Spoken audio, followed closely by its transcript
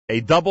a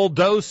double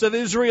dose of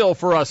Israel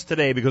for us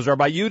today because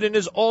Rabbi Yudin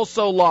is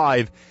also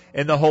live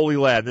in the Holy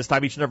Land. This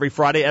time each and every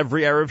Friday,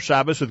 every Erev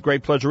Shabbos, with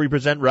great pleasure we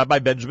present Rabbi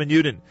Benjamin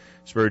Yudin,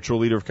 spiritual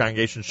leader of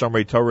Congregation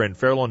Shomrei Torah in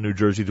Fair Lawn, New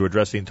Jersey, to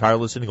address the entire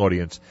listening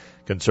audience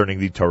concerning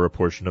the Torah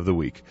portion of the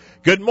week.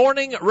 Good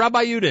morning,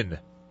 Rabbi Yudin.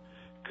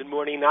 Good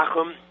morning,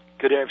 Nachum.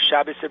 Good Erev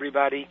Shabbos,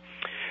 everybody.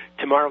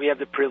 Tomorrow we have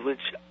the privilege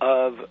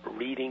of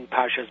reading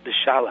Parshas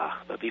Beshalach.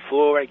 But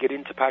before I get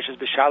into Parshas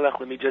Beshalach,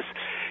 let me just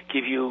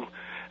give you,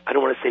 I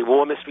don't want to say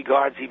warmest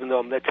regards, even though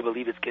I'm led to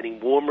believe it's getting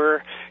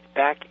warmer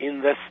back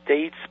in the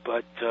States,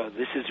 but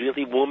this is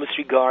really warmest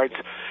regards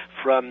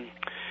from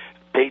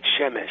Beit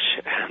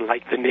Shemesh.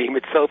 Like the name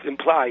itself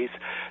implies,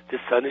 the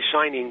sun is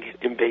shining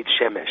in Beit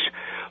Shemesh.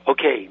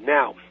 Okay,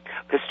 now,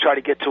 let's try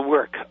to get to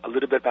work. A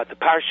little bit about the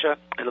Parsha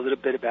and a little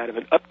bit about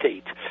an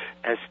update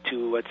as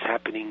to what's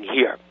happening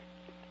here.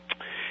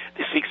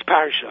 This week's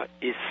Parsha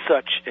is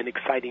such an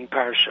exciting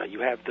Parsha.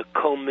 You have the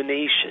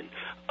culmination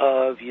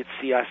of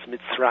Yetzias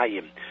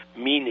Mitzrayim,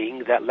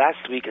 meaning that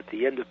last week at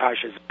the end of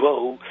Parsha's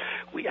Bo,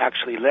 we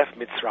actually left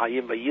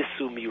Mitzrayim,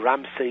 Vayisu mi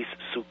Ramses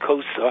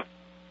Sukkosa.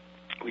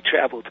 We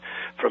traveled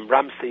from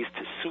Ramses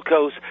to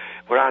Sukkos.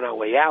 We're on our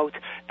way out,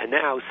 and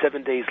now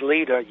 7 days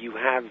later, you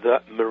have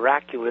the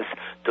miraculous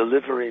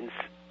deliverance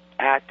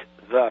at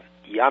the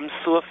Yam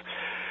Suf,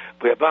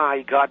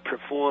 whereby God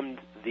performed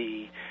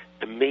the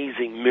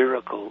amazing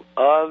miracle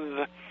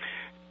of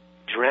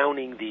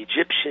drowning the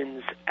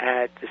Egyptians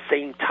at the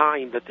same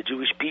time that the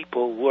Jewish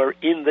people were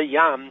in the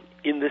Yam,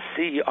 in the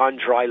sea, on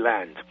dry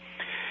land.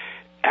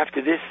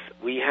 After this,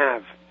 we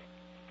have,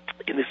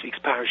 in this week's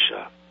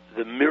Parsha,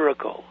 the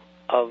miracle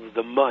of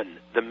the mun,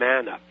 the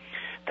manna,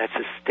 that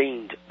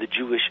sustained the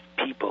Jewish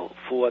people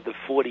for the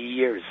 40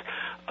 years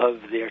of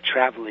their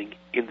traveling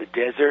in the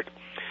desert.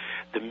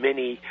 The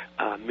many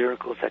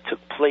miracles that took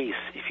place,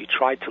 if you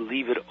tried to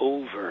leave it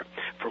over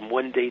from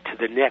one day to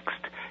the next,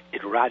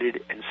 it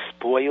rotted and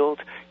spoiled.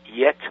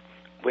 Yet,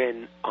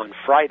 when on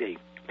Friday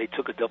they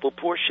took a double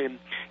portion,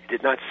 it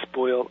did not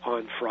spoil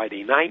on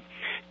Friday night.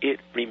 It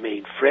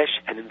remained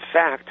fresh. And in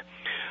fact,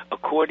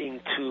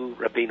 according to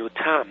Rabbeinu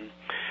Tam,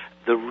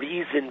 the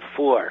reason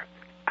for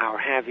our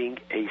having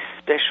a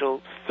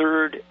special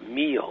third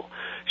meal,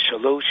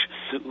 Shalosh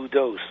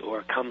Su'udos,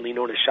 or commonly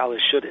known as Shalosh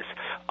Shudas,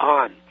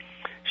 on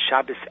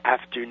Shabbos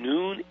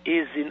afternoon,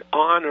 is in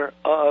honor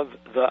of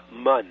the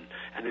mun.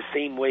 And the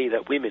same way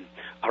that women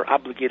are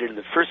obligated in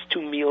the first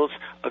two meals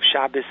of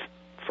Shabbos,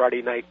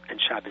 Friday night and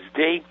Shabbos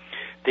day,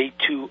 they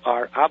too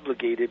are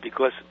obligated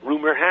because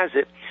rumor has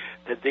it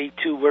that they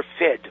too were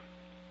fed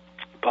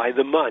by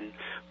the mun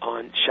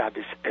on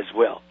Shabbos as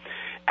well.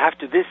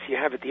 After this, you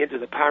have at the end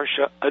of the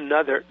Parsha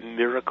another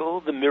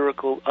miracle, the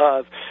miracle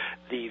of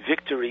the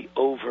victory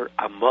over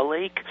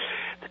Amalek.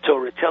 The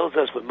Torah tells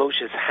us when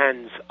Moshe's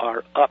hands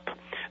are up,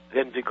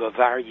 then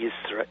Vigovar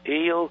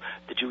Yisrael,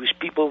 the Jewish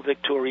people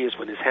victorious.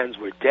 When his hands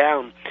were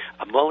down,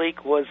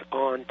 Amalek was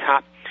on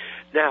top.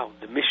 Now,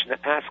 the Mishnah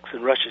asks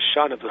in Rosh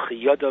Hashanah,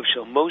 V'chiyadav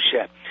shel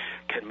Moshe,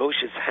 can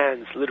Moshe's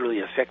hands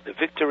literally affect the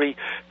victory?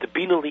 The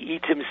Bina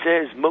Li'itim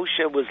says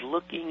Moshe was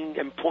looking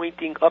and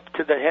pointing up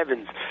to the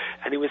heavens,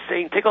 and he was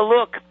saying, take a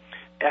look.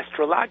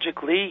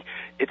 Astrologically,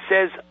 it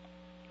says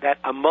that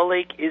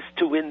Amalek is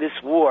to win this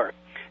war.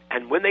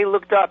 And when they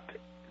looked up,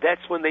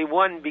 that's when they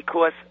won,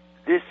 because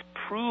this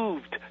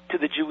proved to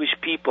the Jewish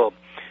people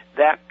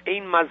that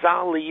Ein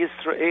Mazal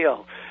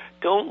Yisrael.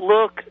 Don't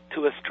look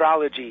to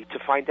astrology to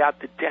find out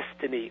the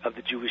destiny of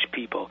the Jewish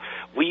people.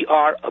 We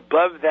are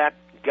above that.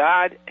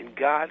 God and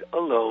God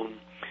alone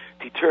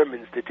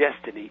determines the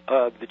destiny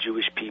of the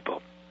Jewish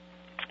people.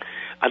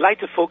 I'd like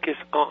to focus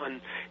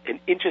on an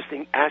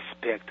interesting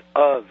aspect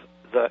of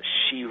the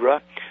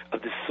Shira,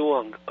 of the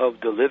song of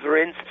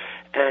deliverance,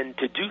 and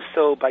to do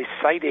so by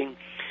citing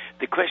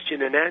the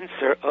question and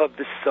answer of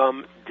the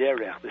Sam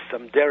Derech. The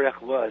Sam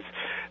Derech was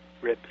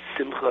Reb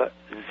Simcha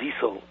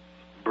Zisel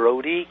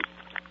Brody,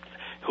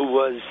 who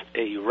was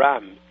a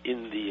Ram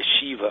in the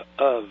yeshiva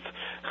of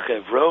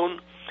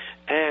Chevron,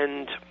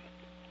 and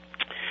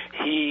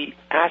he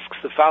asks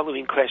the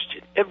following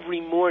question. Every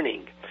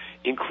morning,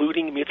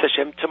 including Mitzvah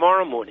Hashem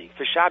tomorrow morning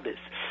for Shabbos,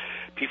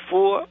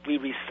 before we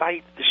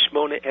recite the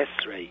Shmona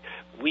Esrei,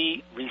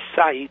 we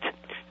recite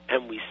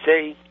and we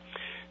say,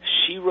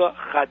 Shira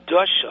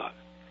Chadasha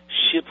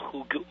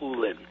Shibchu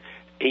Geulim,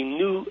 a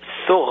new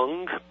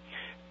song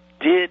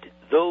did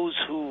those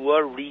who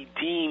were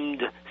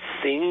redeemed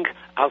sing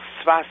al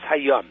Svas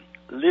Hayam,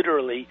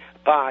 literally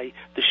by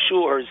the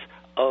shores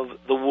of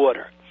the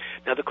water.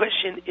 Now the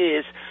question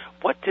is,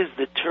 what does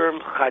the term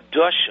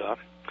Chadasha,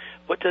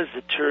 what does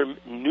the term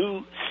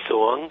new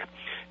song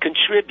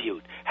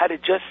contribute? Had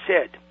it just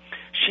said,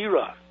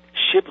 Shira,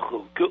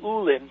 Shibchu,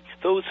 Geulim,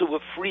 those who were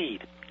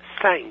freed,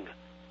 sang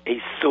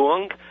a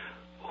song,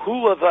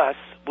 who of us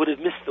would have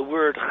missed the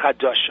word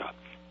Chadasha?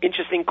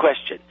 Interesting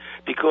question,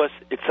 because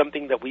it's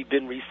something that we've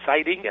been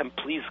reciting, and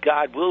please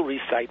God will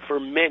recite for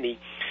many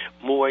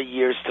more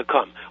years to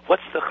come.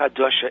 What's the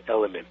Chadasha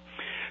element?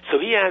 So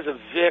he has a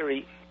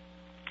very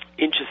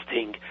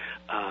interesting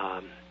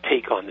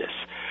take on this,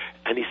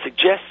 and he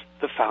suggests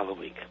the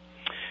following.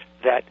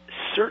 that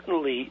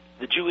certainly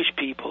the Jewish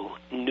people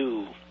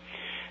knew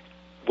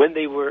when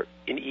they were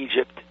in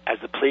Egypt as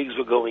the plagues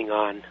were going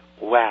on,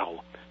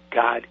 wow,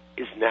 God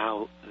is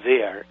now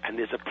there, and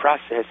there's a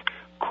process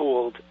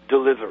called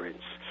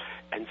deliverance.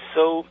 And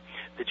so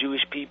the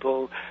Jewish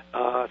people,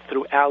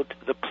 throughout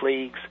the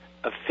plagues,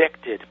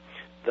 affected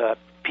the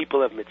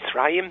people of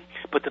Mitzrayim,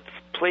 but the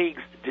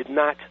plagues did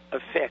not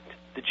affect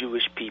the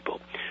Jewish people.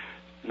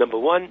 Number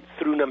 1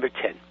 through number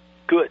 10.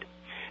 Good.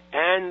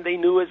 And they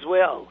knew as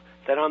well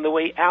that on the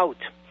way out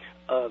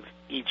of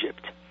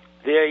Egypt,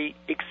 they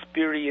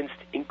experienced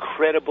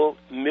incredible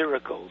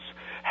miracles.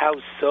 How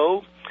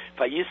so?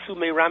 Vayisu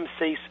me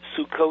Ramses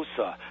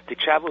Sukkosa. They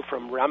traveled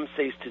from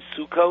Ramses to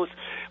Sukkos,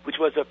 which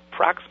was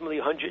approximately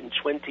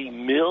 120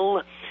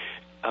 mil.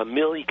 A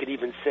mil, you could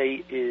even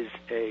say, is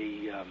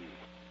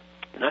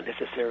not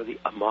necessarily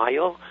a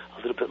mile,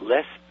 a little bit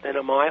less than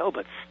a mile,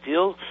 but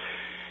still,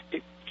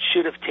 it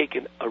should have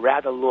taken a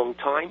rather long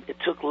time. It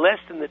took less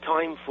than the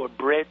time for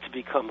bread to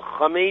become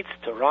chametz,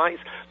 to rise,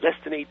 less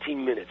than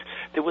 18 minutes.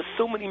 There were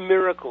so many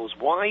miracles.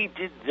 Why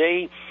did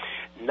they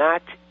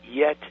not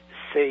yet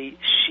say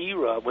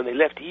Shira when they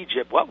left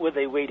Egypt? What were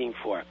they waiting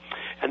for?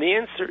 And the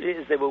answer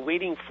is they were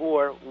waiting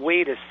for,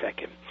 wait a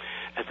second.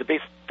 As the Beis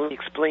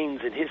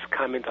explains in his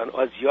comment on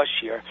Oz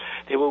Yoshir,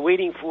 they were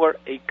waiting for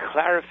a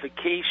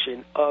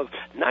clarification of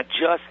not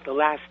just the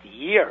last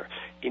year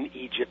in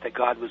Egypt that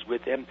God was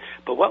with them,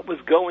 but what was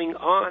going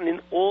on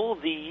in all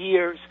the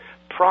years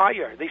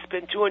prior. They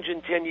spent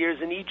 210 years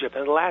in Egypt,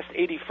 and the last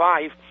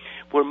 85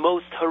 were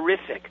most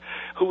horrific.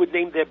 Who would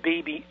name their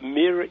baby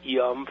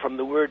Miriam from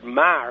the word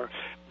mar,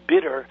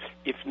 bitter,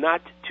 if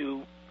not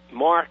to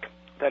mark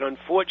that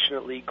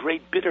unfortunately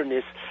great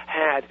bitterness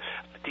had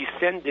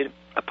descended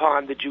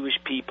upon the Jewish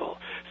people.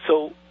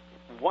 So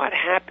what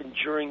happened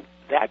during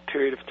that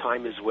period of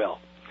time as well?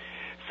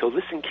 So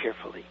listen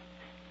carefully.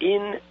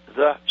 In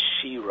the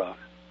Shira,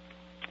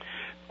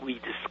 we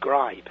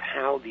describe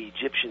how the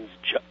Egyptians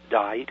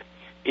died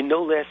in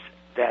no less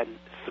than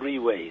 3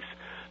 ways.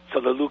 So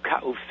the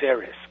Luka'u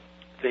Feres,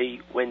 they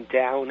went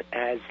down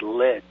as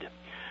lead,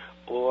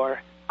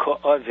 or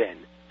Ko'oven,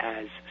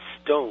 as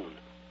stone,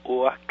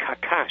 or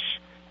Kakash,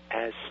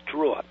 as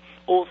straw.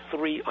 All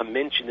 3 are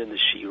mentioned in the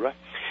Shira.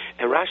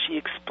 And Rashi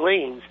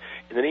explains,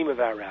 in the name of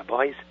our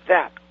rabbis,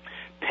 that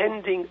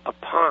pending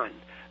upon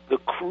the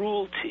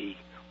cruelty,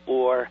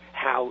 or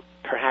how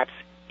perhaps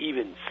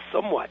even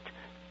somewhat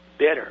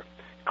better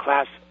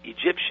class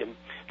Egyptian,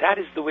 that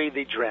is the way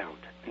they drowned.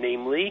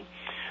 Namely,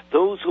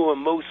 those who were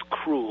most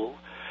cruel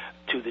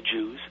to the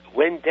Jews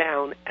went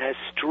down as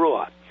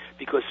straw,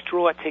 because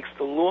straw takes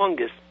the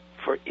longest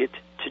for it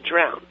to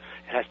drown.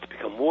 It has to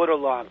become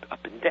waterlogged up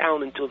and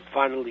down until it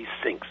finally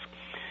sinks.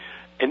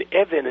 An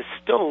even, a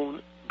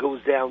stone,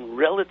 goes down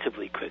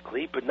relatively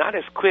quickly, but not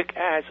as quick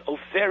as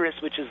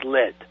Opheris, which is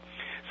lead.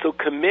 So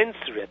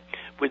commensurate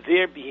with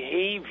their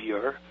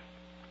behavior,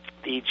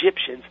 the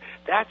Egyptians,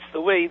 that's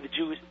the way the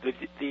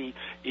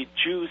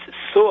Jews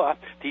saw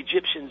the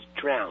Egyptians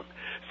drown.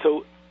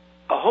 So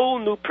a whole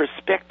new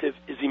perspective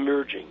is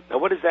emerging. Now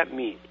what does that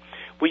mean?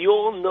 We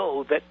all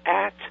know that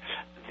at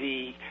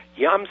the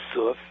Yam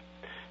Suf,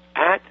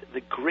 at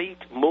the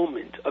great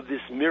moment of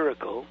this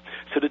miracle,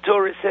 so the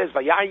Torah says,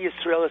 Vayar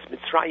Yisrael es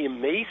Mitzrayim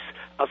meis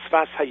al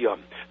Sfas Hayom.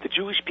 The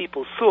Jewish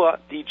people saw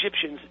the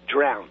Egyptians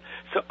drown.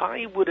 So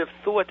I would have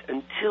thought,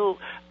 until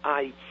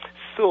I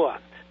saw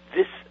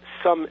this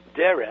some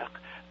derech,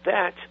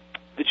 that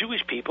the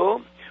Jewish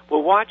people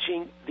were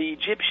watching the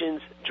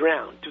Egyptians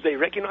drown. Do they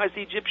recognize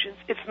the Egyptians?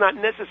 It's not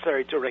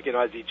necessary to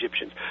recognize the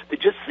Egyptians. They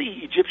just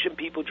see Egyptian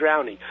people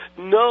drowning.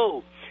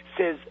 No,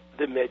 says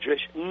the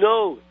Medrash.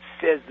 No,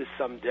 says the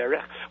Sam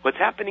Derech. What's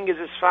happening is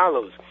as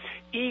follows.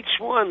 Each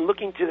one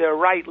looking to their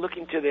right,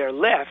 looking to their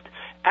left,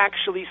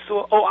 actually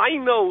saw, oh, I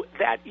know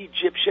that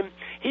Egyptian.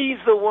 He's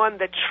the one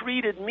that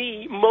treated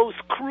me most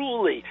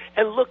cruelly.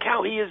 And look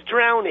how he is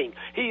drowning.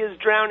 He is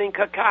drowning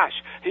Kakash.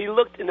 He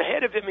looked in the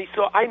head of him, he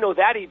saw, I know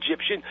that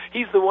Egyptian.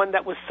 He's the one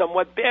that was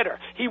somewhat better.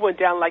 He went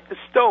down like the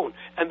stone.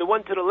 And the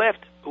one to the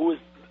left, who was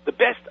the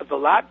best of the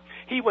lot,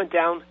 he went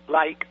down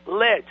like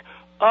lead.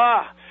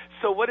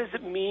 So what does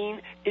it mean?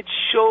 It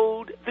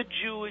showed the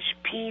Jewish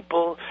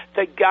people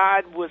that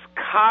God was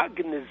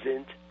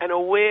cognizant and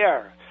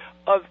aware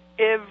of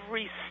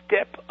every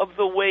step of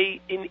the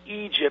way in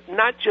Egypt,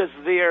 not just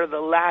there the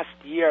last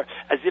year,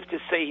 as if to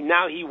say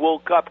now he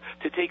woke up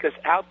to take us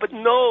out, but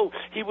no,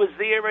 he was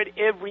there at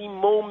every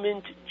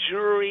moment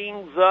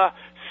during the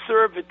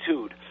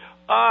servitude.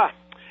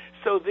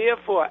 So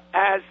therefore,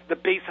 as the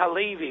Beis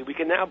Halevi, we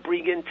can now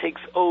bring in,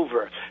 takes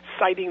over,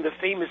 citing the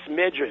famous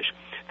Medrash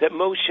that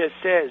Moshe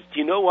says, do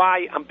you know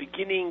why I'm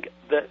beginning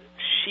the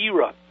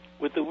Shira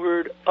with the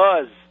word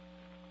Uz?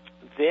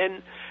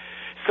 Then,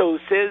 so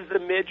says the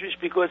Medrash,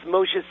 because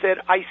Moshe said,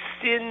 I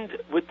sinned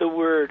with the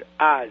word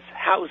Az.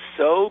 How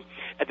so?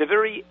 At the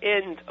very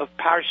end of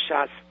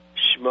Parshas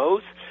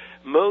Shmos,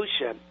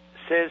 Moshe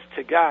says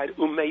to God,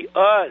 Umei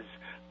Uz,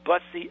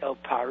 Basi El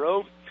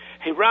Paro,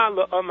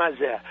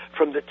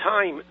 from the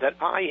time that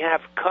I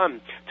have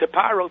come to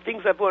Paro,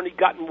 things have only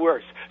gotten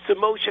worse. So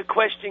Moshe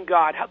questioned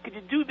God. How could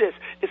you do this?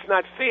 It's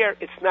not fair.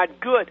 It's not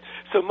good.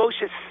 So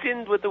Moshe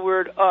sinned with the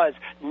word uz.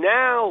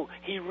 Now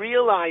he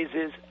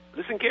realizes,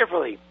 listen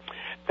carefully,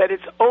 that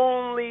it's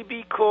only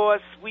because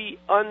we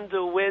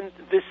underwent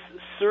this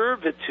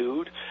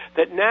servitude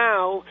that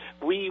now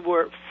we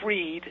were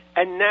freed,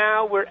 and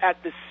now we're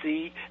at the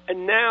sea,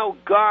 and now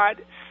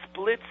God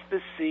splits the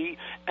sea,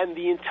 and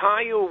the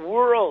entire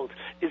world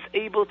is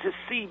able to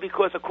see,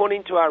 because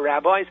according to our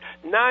rabbis,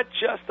 not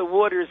just the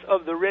waters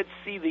of the Red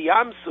Sea, the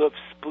Yam Suf,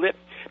 split,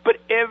 but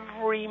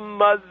every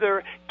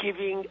mother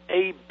giving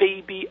a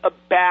baby a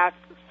bath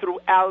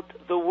throughout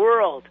the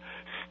world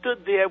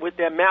stood there with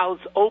their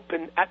mouths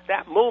open at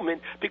that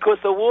moment, because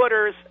the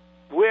waters,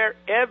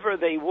 wherever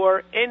they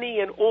were, any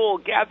and all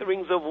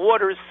gatherings of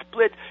waters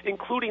split,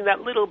 including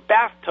that little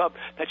bathtub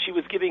that she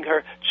was giving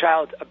her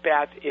child a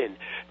bath in.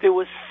 There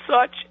was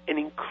such an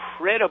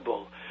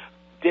incredible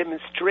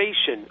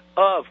demonstration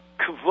of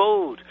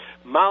kavod,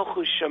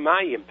 malchus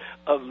shamayim,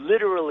 of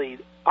literally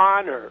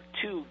honor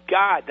to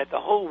God, that the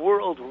whole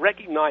world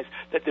recognized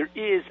that there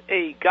is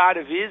a God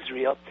of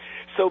Israel.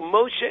 So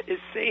Moshe is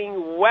saying,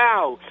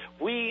 wow,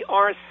 we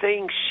are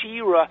saying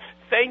Shira,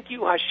 thank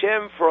you,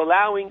 Hashem, for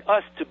allowing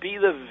us to be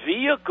the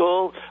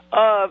vehicle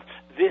of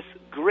this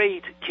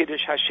great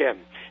Kiddush Hashem.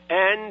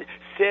 And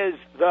says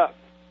the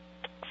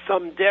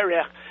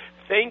Samderech,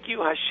 thank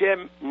you,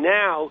 Hashem,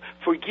 now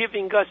for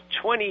giving us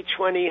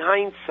 20/20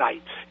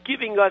 hindsight,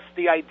 giving us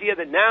the idea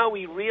that now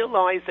we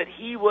realize that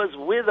He was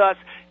with us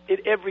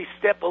at every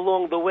step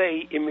along the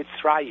way in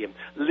Mitzrayim.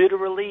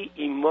 Literally,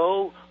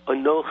 Imo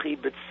Anochi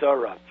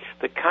B'Tzara.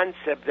 The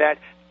concept that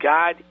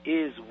God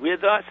is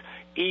with us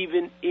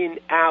even in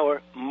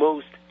our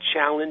most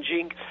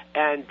challenging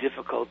and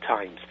difficult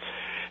times.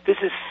 This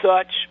is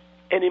such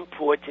an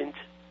important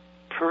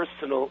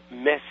personal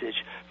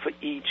message for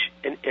each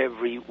and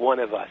every one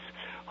of us.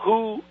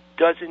 Who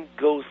doesn't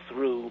go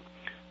through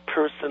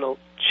personal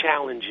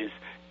challenges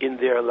in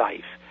their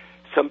life?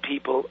 Some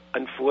people,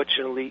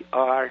 unfortunately,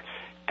 are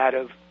out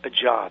of a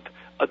job.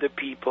 Other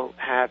people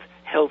have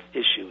health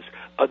issues.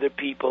 Other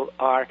people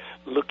are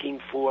looking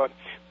for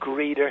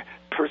greater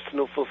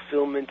personal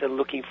fulfillment and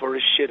looking for a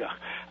shidduch.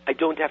 I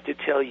don't have to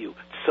tell you,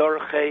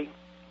 tzorchei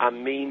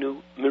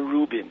amenu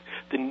merubin.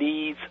 The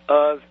needs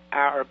of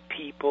our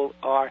people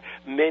are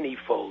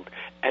manifold.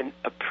 And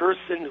a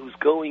person who's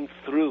going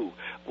through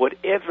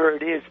whatever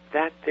it is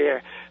that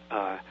their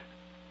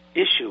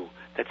issue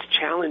that's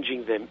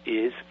challenging them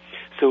is,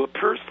 so a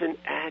person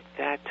at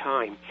that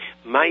time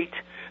might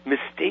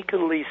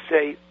mistakenly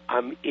say,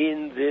 I'm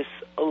in this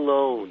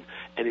alone,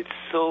 and it's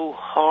so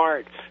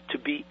hard to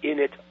be in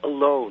it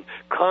alone.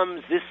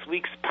 Comes this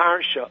week's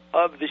Parsha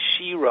of the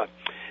Shira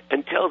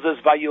and tells us,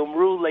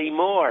 Vayomru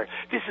Leimor.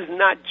 This is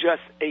not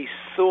just a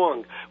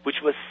song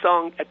which was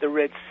sung at the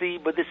Red Sea,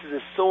 but this is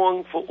a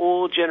song for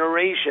all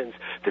generations.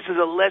 This is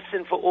a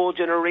lesson for all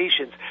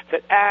generations,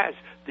 that as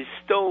the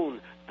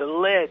stone, the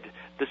lead,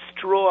 the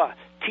straw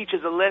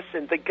teaches a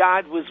lesson that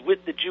God was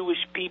with the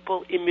Jewish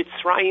people in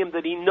Mitzrayim,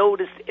 that He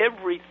noticed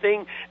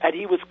everything, and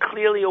He was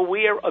clearly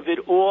aware of it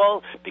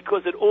all,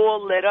 because it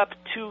all led up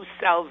to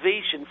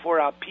salvation for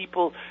our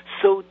people.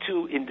 So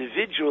too,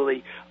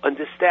 individually,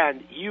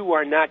 understand you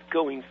are not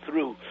going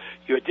through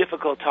your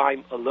difficult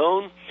time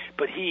alone,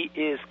 but He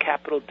is,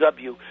 capital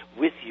W,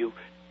 with you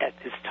at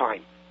this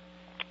time.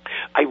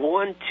 I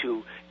want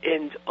to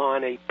end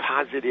on a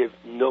positive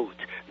note.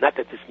 Not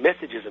that this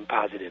message isn't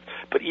positive,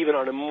 but even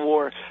on a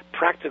more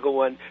practical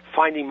one,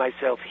 finding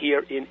myself here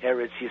in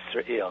Eretz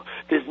Yisrael.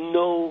 There's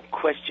no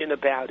question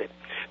about it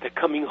that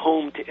coming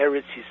home to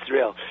Eretz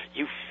Yisrael,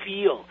 you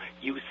feel,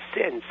 you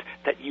sense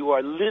that you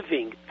are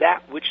living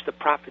that which the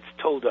prophets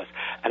told us.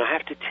 And I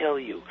have to tell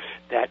you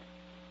that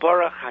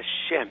Baruch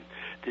Hashem,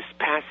 this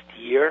past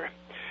year,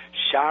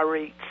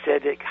 Shaarei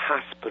Tzedek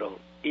Hospital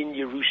in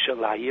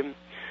Yerushalayim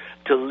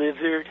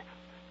delivered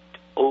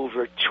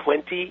over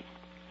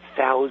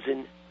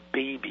 20,000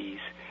 babies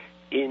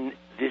in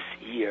this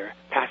year,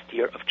 past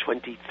year of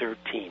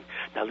 2013.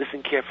 Now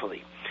listen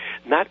carefully.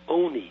 Not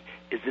only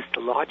is this the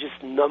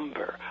largest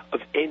number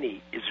of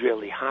any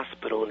Israeli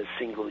hospital in a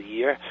single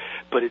year,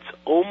 but it's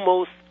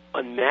almost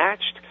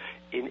unmatched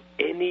in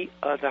any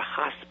other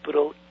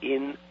hospital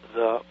in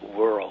the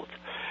world.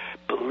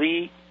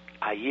 Bli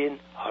Ayin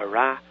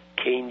Hara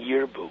Kain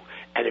Yirbu.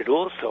 And it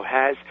also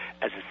has,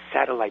 as a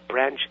satellite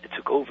branch, it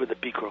took over the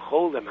Bikur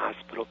Cholim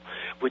Hospital,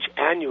 which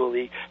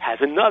annually has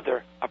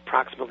another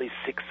approximately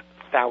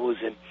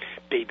 6,000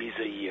 babies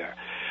a year.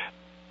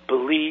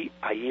 Beli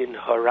Ayin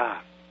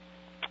Hara.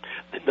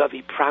 The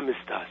Navi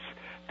promised us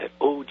that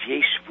Od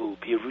Yeshvu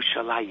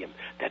B'Yerushalayim,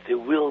 that there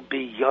will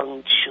be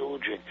young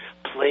children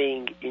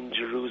playing in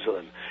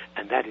Jerusalem.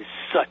 And that is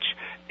such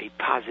a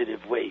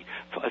positive way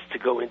for us to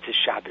go into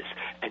Shabbos.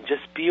 And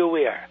just be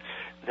aware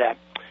that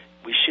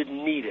we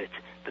shouldn't need it,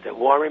 but that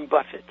Warren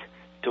Buffett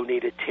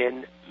donated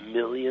 $10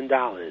 million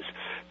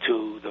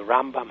to the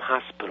Rambam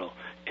Hospital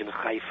in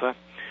Haifa,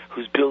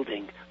 who's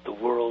building the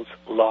world's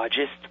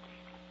largest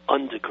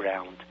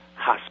underground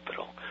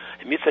hospital.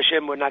 And Mitzvah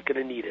Hashem, we're not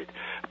going to need it,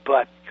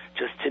 but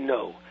just to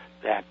know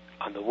that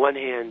On the one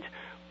hand,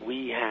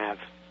 we have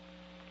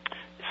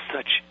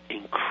such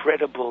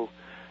incredible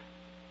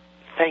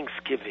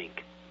thanksgiving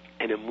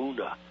and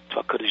emunah to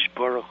HaKadosh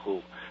Baruch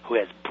Hu, who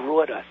has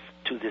brought us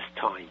to this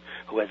time,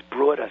 who has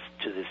brought us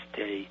to this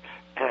day,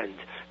 and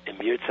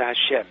Emir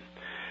Hashem,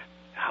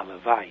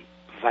 Halavai,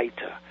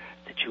 Vaita,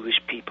 the Jewish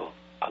people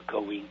are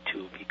going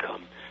to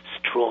become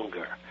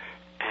stronger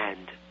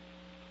and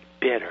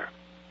better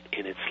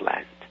in its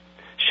land.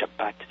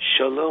 Shabbat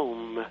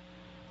Shalom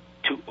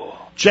to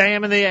all.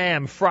 JM in the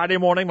AM, Friday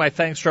morning. My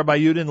thanks to Rabbi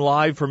Yudin,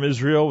 live from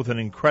Israel with an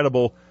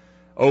incredible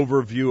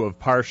overview of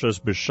Parshas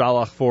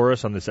Beshalach for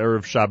us on this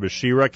Erev Shabbos Shira.